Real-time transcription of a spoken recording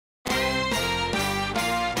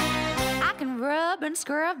rub and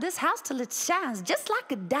scrub this house till it shines just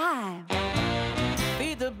like a dime.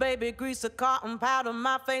 Feed the baby, grease the car and powder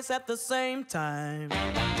my face at the same time.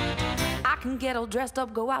 I can get all dressed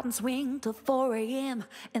up, go out and swing till 4 a.m.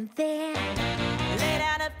 and then lay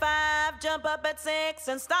down at 5, jump up at 6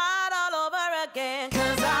 and start all over again.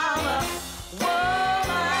 'Cause I'm a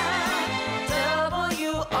woman,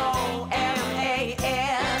 W.O.M.A.N.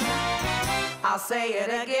 I'll say it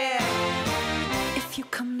again. If you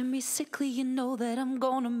come to me sickly, you know that I'm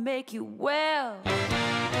gonna make you well.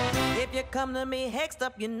 If you come to me hexed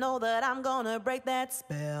up, you know that I'm gonna break that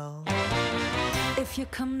spell. If you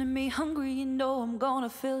come to me hungry, you know I'm gonna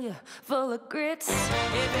fill you full of grits.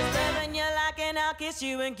 If it's loving you like and I'll kiss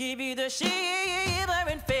you and give you the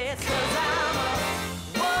shivering fits. 'Cause I'm a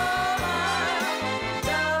woman,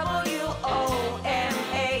 W.O.M.A.N.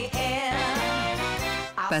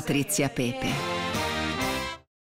 Patrizia Pepe.